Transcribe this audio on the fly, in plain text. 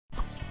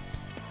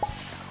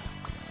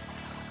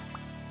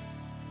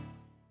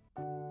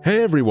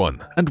Hey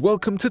everyone, and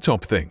welcome to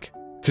TopThink.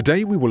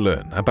 Today we will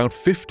learn about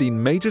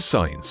 15 major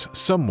signs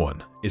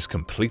someone is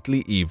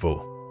completely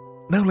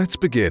evil. Now let's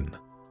begin.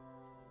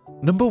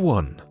 Number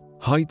 1.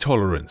 High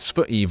tolerance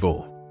for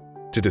evil.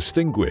 To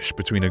distinguish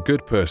between a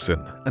good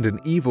person and an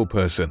evil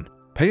person,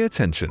 pay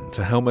attention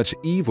to how much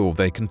evil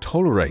they can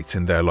tolerate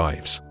in their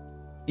lives.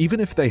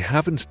 Even if they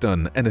haven't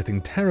done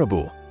anything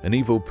terrible, an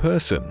evil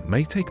person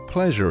may take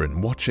pleasure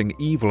in watching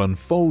evil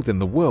unfold in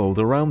the world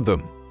around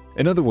them.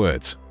 In other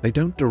words, they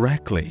don't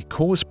directly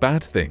cause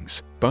bad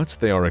things, but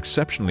they are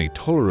exceptionally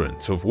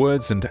tolerant of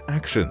words and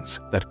actions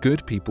that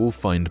good people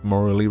find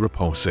morally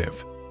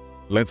repulsive.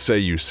 Let's say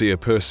you see a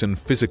person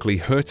physically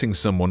hurting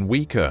someone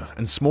weaker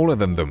and smaller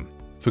than them.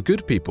 For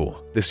good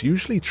people, this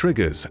usually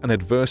triggers an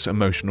adverse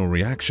emotional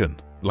reaction,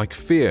 like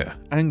fear,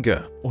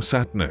 anger, or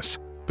sadness.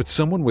 But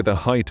someone with a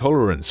high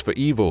tolerance for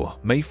evil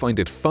may find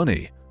it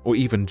funny or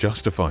even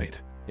justified.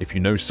 If you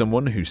know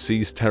someone who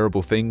sees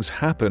terrible things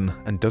happen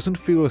and doesn't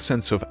feel a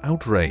sense of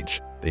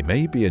outrage, they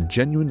may be a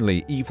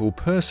genuinely evil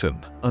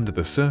person under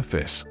the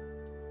surface.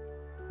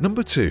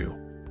 Number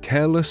 2.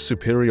 Careless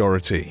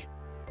superiority.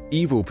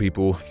 Evil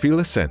people feel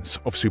a sense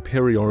of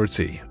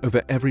superiority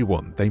over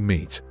everyone they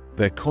meet.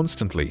 They're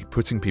constantly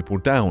putting people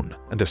down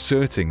and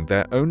asserting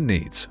their own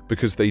needs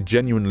because they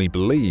genuinely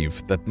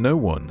believe that no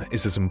one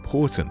is as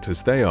important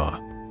as they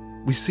are.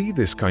 We see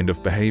this kind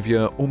of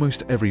behavior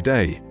almost every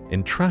day.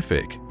 In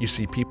traffic, you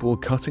see people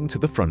cutting to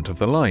the front of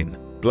the line,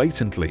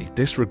 blatantly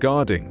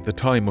disregarding the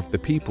time of the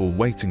people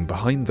waiting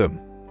behind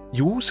them.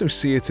 You also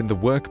see it in the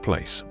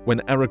workplace,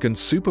 when arrogant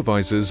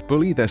supervisors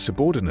bully their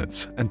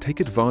subordinates and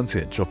take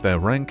advantage of their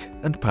rank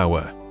and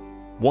power.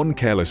 One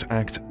careless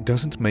act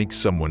doesn't make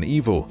someone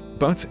evil,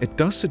 but it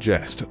does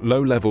suggest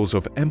low levels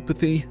of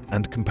empathy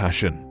and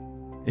compassion.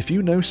 If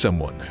you know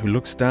someone who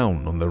looks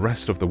down on the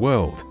rest of the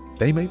world,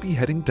 they may be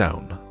heading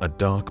down a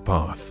dark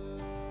path.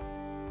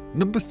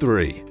 Number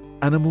 3.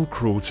 Animal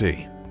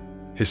cruelty.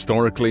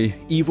 Historically,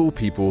 evil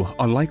people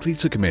are likely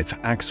to commit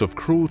acts of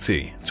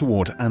cruelty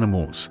toward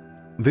animals.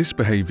 This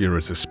behavior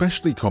is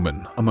especially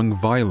common among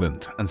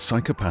violent and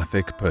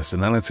psychopathic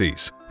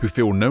personalities who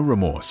feel no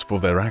remorse for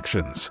their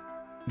actions.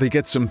 They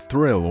get some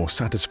thrill or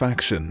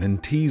satisfaction in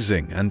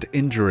teasing and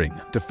injuring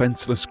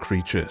defenseless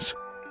creatures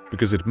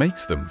because it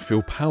makes them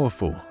feel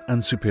powerful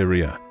and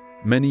superior.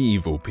 Many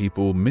evil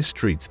people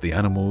mistreat the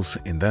animals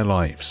in their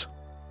lives.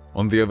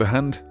 On the other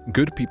hand,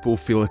 good people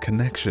feel a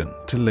connection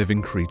to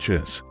living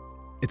creatures.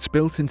 It's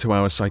built into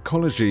our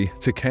psychology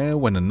to care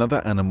when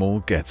another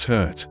animal gets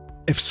hurt.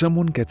 If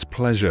someone gets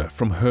pleasure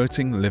from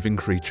hurting living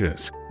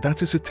creatures,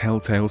 that is a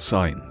telltale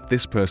sign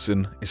this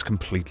person is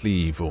completely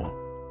evil.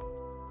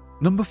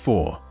 Number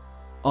 4.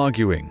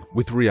 Arguing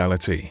with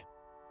reality.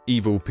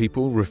 Evil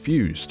people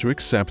refuse to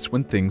accept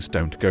when things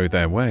don't go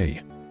their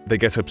way. They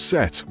get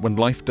upset when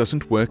life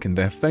doesn't work in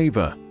their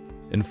favor.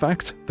 In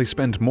fact, they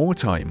spend more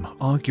time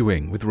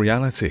arguing with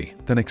reality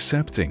than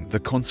accepting the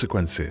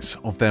consequences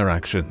of their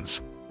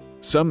actions.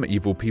 Some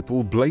evil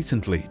people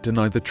blatantly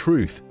deny the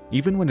truth,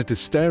 even when it is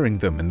staring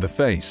them in the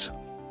face.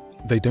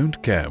 They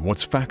don't care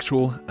what's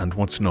factual and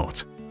what's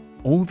not.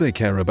 All they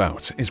care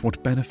about is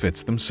what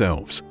benefits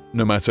themselves,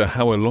 no matter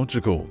how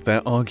illogical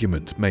their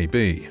argument may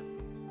be.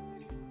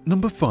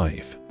 Number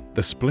 5.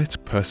 The split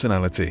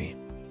personality.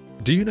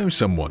 Do you know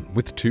someone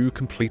with two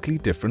completely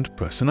different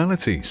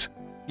personalities?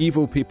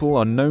 Evil people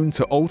are known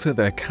to alter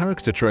their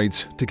character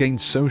traits to gain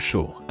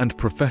social and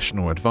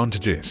professional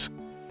advantages.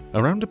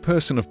 Around a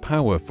person of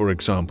power, for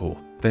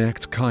example, they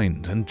act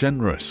kind and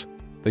generous.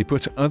 They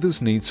put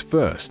others' needs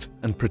first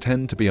and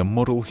pretend to be a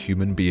model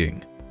human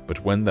being.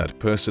 But when that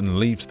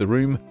person leaves the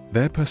room,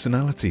 their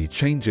personality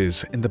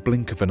changes in the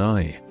blink of an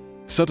eye.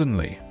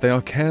 Suddenly, they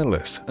are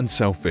careless and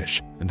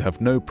selfish and have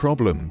no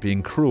problem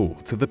being cruel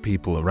to the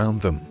people around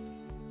them.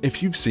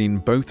 If you've seen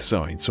both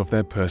sides of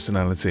their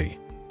personality,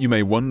 you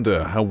may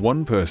wonder how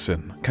one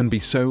person can be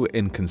so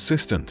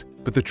inconsistent,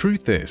 but the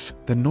truth is,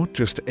 they're not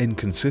just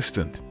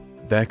inconsistent,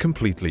 they're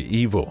completely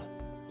evil.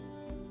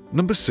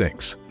 Number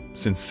 6.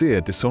 Sincere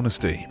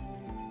dishonesty.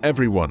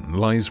 Everyone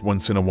lies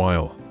once in a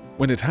while.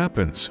 When it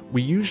happens,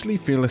 we usually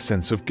feel a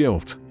sense of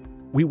guilt.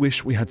 We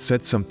wish we had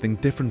said something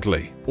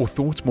differently or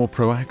thought more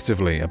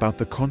proactively about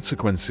the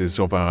consequences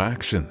of our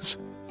actions.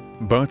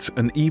 But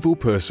an evil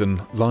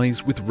person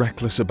lies with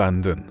reckless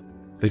abandon.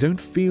 They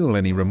don't feel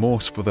any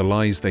remorse for the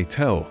lies they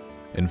tell.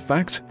 In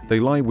fact,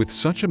 they lie with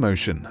such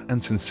emotion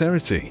and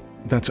sincerity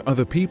that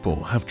other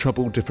people have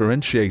trouble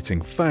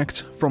differentiating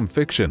fact from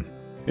fiction.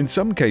 In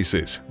some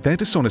cases, their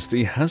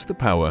dishonesty has the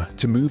power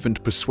to move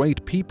and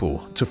persuade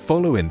people to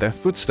follow in their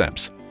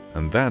footsteps,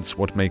 and that's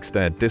what makes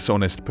their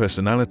dishonest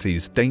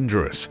personalities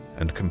dangerous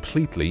and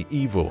completely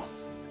evil.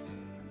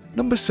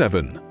 Number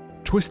 7.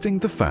 Twisting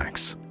the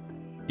facts.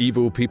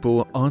 Evil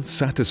people aren't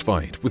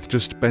satisfied with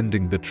just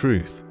bending the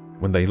truth.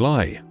 When they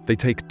lie, they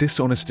take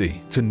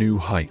dishonesty to new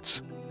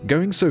heights,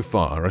 going so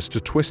far as to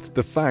twist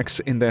the facts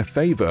in their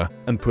favor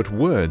and put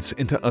words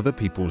into other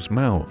people's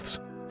mouths.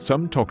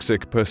 Some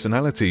toxic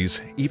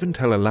personalities even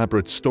tell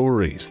elaborate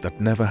stories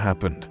that never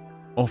happened,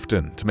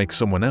 often to make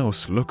someone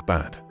else look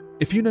bad.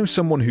 If you know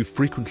someone who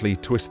frequently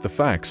twists the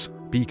facts,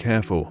 be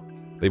careful.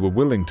 They were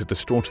willing to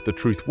distort the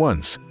truth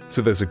once,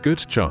 so there's a good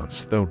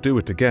chance they'll do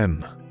it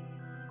again.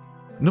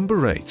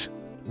 Number 8.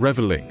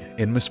 Reveling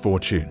in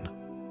misfortune.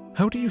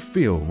 How do you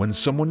feel when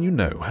someone you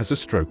know has a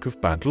stroke of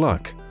bad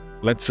luck?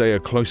 Let's say a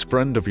close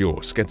friend of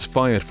yours gets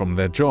fired from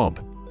their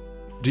job.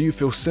 Do you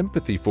feel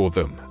sympathy for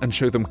them and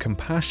show them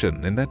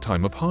compassion in their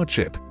time of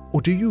hardship?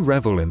 Or do you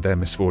revel in their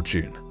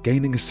misfortune,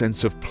 gaining a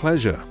sense of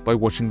pleasure by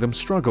watching them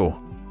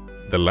struggle?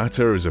 The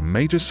latter is a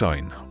major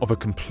sign of a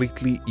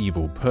completely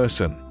evil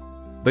person.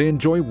 They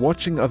enjoy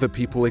watching other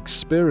people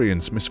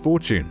experience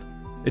misfortune.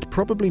 It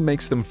probably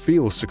makes them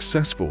feel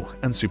successful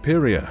and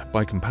superior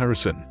by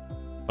comparison.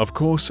 Of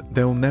course,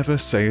 they'll never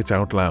say it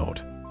out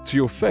loud. To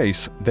your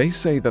face, they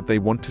say that they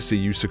want to see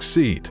you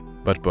succeed,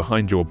 but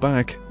behind your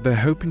back, they're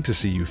hoping to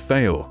see you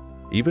fail,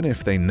 even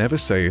if they never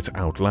say it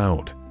out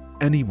loud.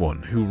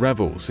 Anyone who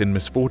revels in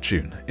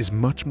misfortune is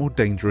much more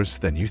dangerous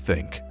than you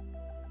think.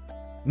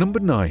 Number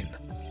 9.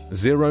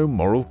 Zero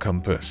moral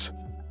compass.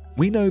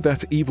 We know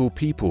that evil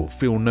people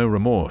feel no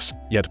remorse,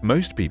 yet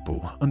most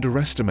people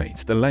underestimate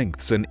the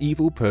lengths an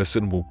evil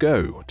person will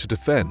go to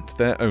defend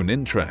their own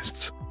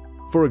interests.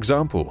 For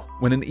example,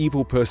 when an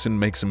evil person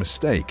makes a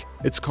mistake,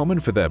 it's common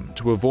for them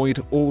to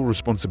avoid all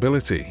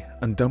responsibility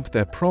and dump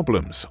their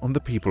problems on the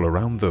people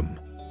around them.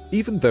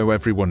 Even though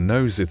everyone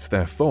knows it's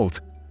their fault,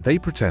 they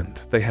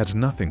pretend they had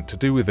nothing to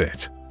do with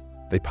it.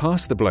 They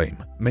pass the blame,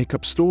 make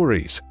up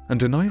stories, and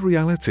deny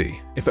reality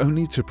if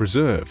only to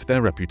preserve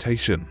their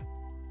reputation.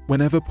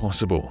 Whenever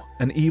possible,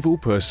 an evil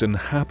person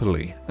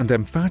happily and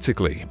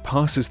emphatically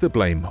passes the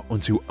blame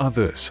onto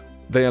others.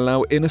 They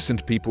allow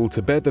innocent people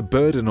to bear the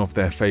burden of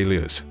their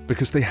failures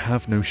because they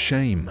have no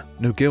shame,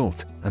 no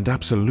guilt, and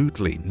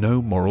absolutely no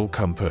moral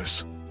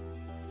compass.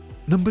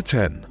 Number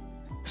 10.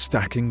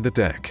 Stacking the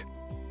deck.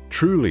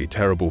 Truly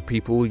terrible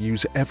people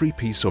use every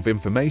piece of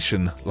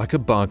information like a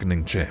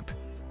bargaining chip.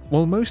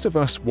 While most of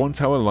us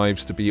want our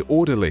lives to be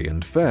orderly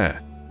and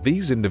fair,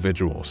 these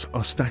individuals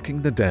are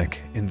stacking the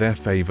deck in their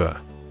favor.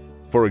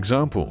 For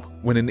example,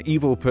 when an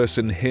evil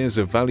person hears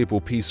a valuable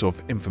piece of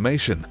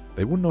information,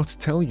 they will not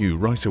tell you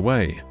right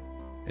away.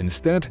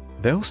 Instead,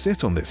 they'll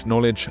sit on this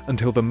knowledge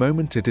until the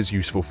moment it is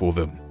useful for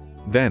them.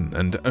 Then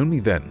and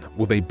only then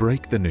will they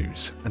break the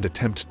news and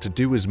attempt to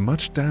do as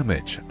much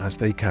damage as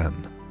they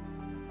can.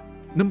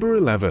 Number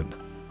 11.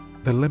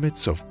 The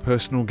limits of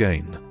personal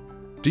gain.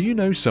 Do you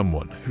know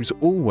someone who's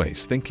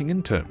always thinking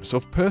in terms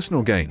of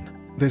personal gain?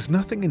 There's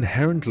nothing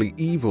inherently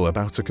evil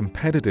about a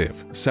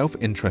competitive,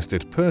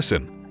 self-interested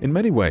person. In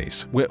many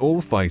ways, we're all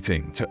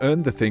fighting to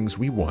earn the things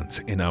we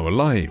want in our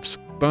lives,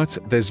 but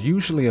there's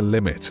usually a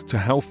limit to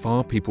how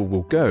far people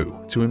will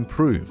go to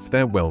improve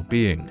their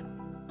well-being.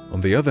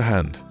 On the other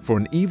hand, for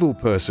an evil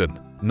person,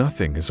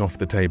 nothing is off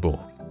the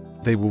table.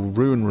 They will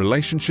ruin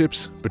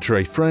relationships,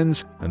 betray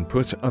friends, and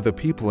put other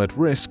people at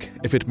risk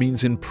if it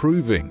means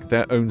improving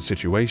their own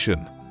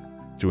situation.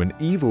 To an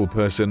evil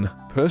person,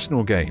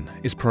 personal gain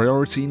is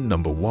priority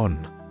number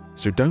 1,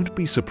 so don't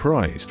be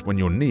surprised when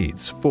your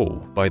needs fall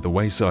by the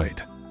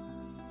wayside.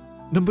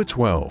 Number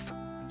 12.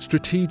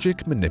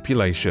 Strategic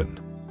manipulation.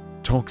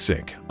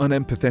 Toxic,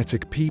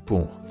 unempathetic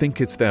people think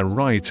it's their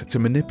right to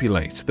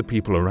manipulate the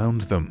people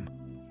around them.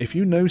 If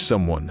you know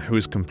someone who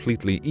is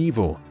completely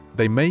evil,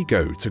 they may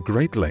go to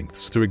great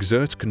lengths to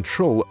exert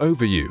control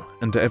over you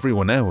and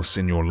everyone else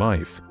in your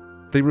life.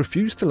 They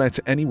refuse to let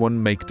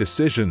anyone make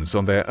decisions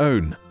on their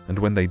own, and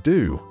when they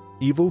do,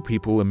 evil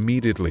people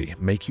immediately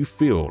make you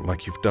feel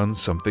like you've done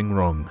something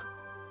wrong.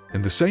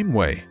 In the same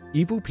way,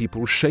 evil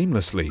people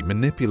shamelessly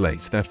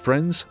manipulate their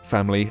friends,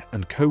 family,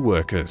 and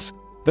co-workers.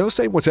 They'll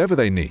say whatever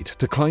they need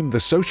to climb the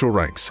social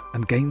ranks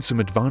and gain some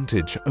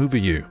advantage over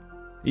you.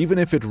 Even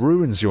if it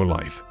ruins your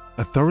life,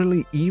 a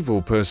thoroughly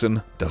evil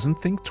person doesn't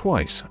think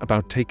twice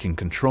about taking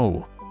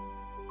control.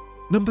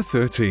 Number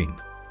 13.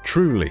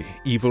 Truly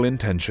evil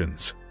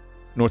intentions.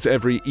 Not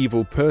every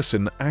evil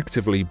person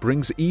actively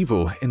brings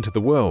evil into the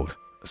world.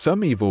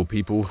 Some evil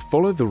people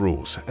follow the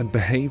rules and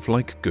behave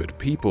like good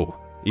people,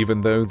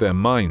 even though their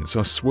minds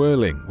are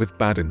swirling with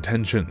bad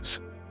intentions.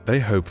 They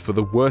hope for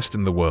the worst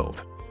in the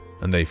world,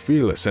 and they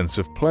feel a sense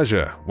of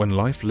pleasure when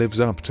life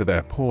lives up to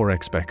their poor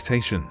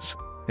expectations.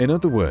 In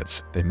other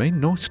words, they may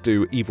not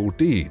do evil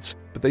deeds,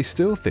 but they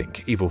still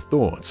think evil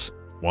thoughts.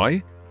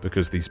 Why?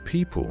 Because these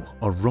people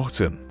are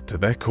rotten to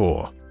their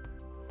core.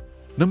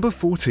 Number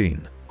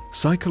 14.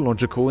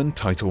 Psychological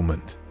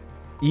entitlement.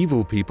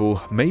 Evil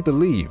people may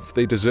believe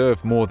they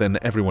deserve more than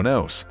everyone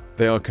else.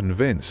 They are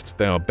convinced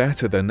they are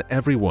better than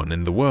everyone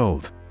in the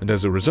world, and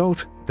as a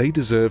result, they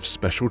deserve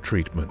special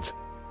treatment.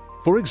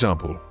 For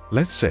example,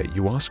 let's say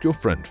you ask your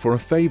friend for a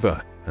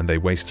favor, and they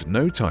waste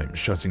no time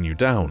shutting you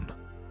down.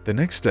 The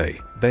next day,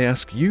 they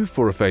ask you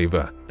for a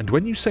favor, and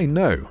when you say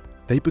no,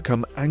 they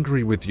become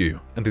angry with you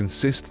and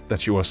insist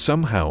that you are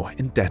somehow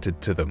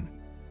indebted to them.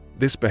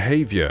 This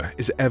behavior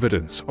is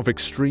evidence of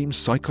extreme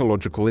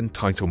psychological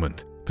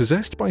entitlement,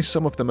 possessed by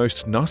some of the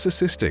most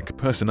narcissistic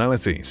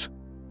personalities.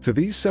 To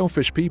these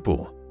selfish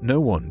people, no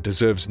one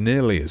deserves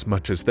nearly as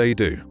much as they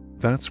do.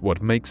 That's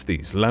what makes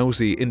these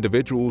lousy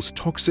individuals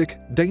toxic,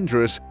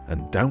 dangerous,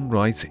 and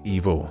downright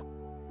evil.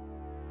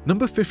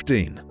 Number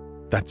 15.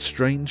 That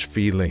strange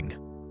feeling.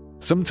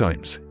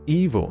 Sometimes,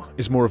 evil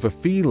is more of a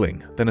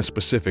feeling than a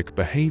specific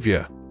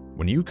behavior.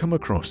 When you come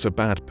across a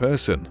bad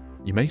person,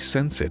 you may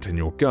sense it in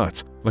your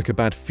gut, like a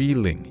bad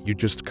feeling you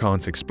just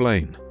can't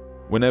explain.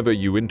 Whenever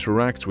you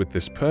interact with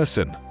this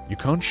person, you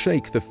can't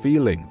shake the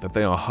feeling that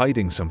they are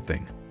hiding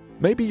something.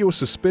 Maybe you're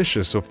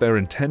suspicious of their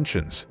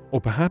intentions, or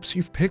perhaps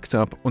you've picked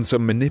up on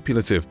some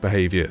manipulative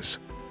behaviors.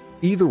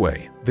 Either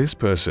way, this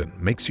person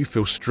makes you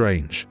feel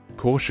strange,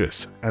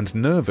 cautious, and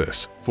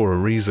nervous for a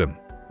reason.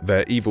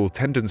 Their evil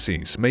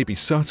tendencies may be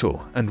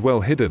subtle and well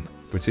hidden,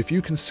 but if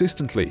you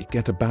consistently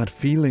get a bad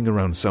feeling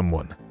around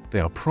someone, they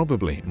are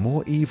probably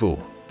more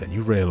evil than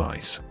you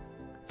realize.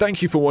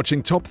 Thank you for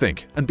watching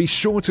TopThink, and be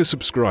sure to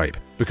subscribe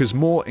because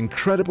more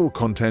incredible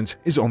content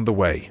is on the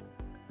way.